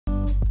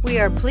We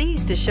are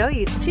pleased to show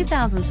you the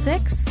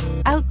 2006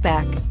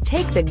 Outback.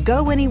 Take the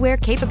go-anywhere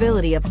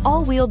capability of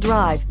all-wheel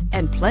drive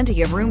and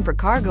plenty of room for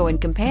cargo and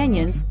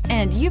companions,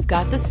 and you've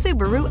got the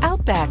Subaru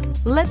Outback.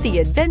 Let the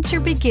adventure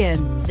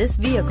begin. This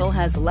vehicle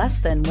has less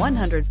than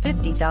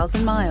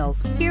 150,000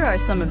 miles. Here are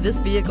some of this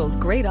vehicle's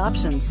great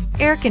options: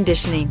 air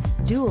conditioning,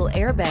 dual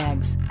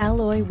airbags,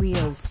 alloy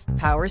wheels,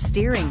 power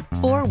steering,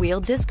 four-wheel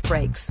disc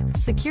brakes,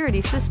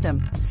 security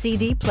system,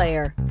 CD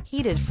player,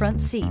 heated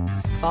front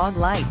seats, fog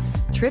lights,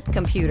 trip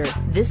computer.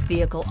 This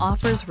vehicle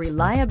offers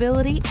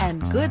reliability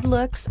and good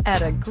looks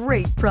at a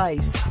great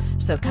price.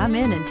 So come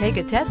in and take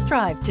a test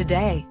drive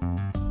today.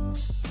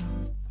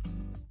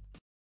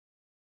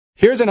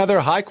 Here's another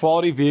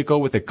high-quality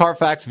vehicle with a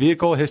Carfax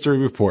Vehicle History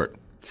Report.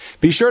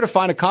 Be sure to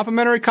find a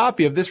complimentary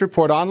copy of this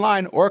report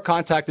online or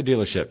contact the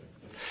dealership.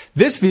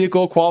 This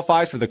vehicle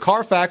qualifies for the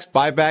Carfax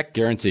Buyback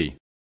Guarantee.